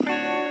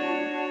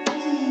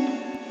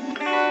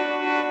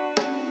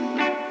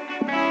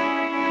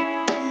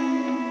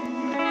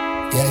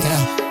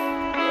yeah.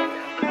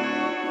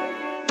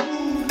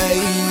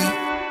 Hey.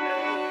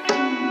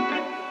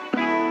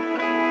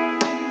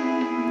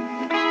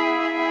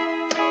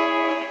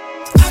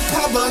 I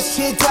caught my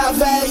shit out,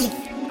 baby.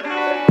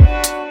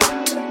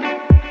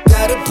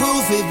 Gotta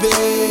prove it,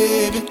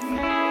 baby.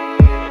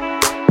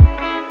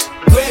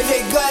 Grab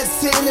your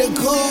guts in the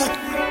cool.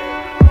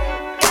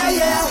 Yeah,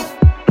 yeah.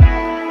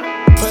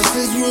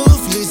 Person's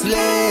ruthless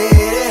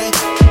lady.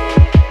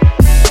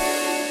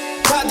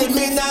 Caught the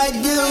midnight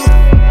view.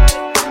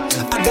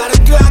 I got a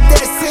Glock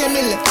that's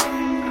similar.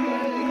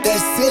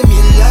 That's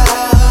similar.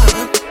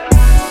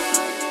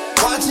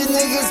 Watching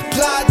niggas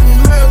plotting,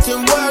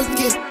 murking,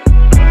 working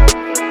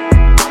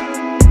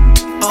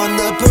on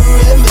the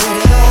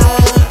perimeter.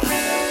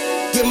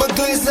 Get my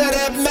glimpse of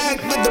that Mac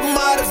with the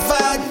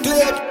modified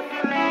clip.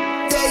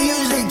 They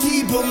usually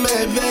keep them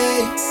at bay.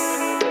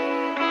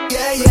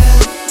 Yeah, yeah.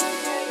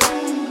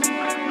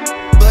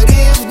 But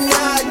if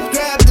not,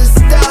 grab the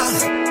stock,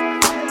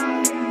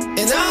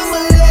 and I'ma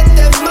let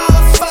that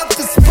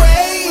motherfucker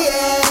spray,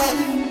 yeah.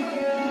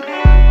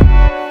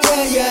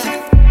 Yeah, yeah.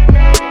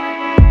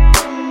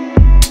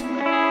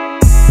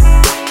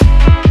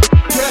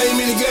 Came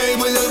in the game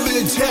with a little bit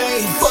of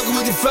change, fucking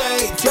with the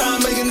fame,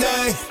 trying to make a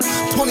name.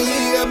 20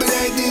 years, I've been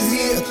at this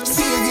year.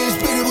 See again,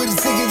 spit it with the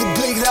sick as the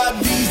click. I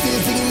be still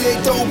thinking they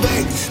throw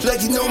back,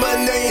 like you know my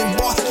name.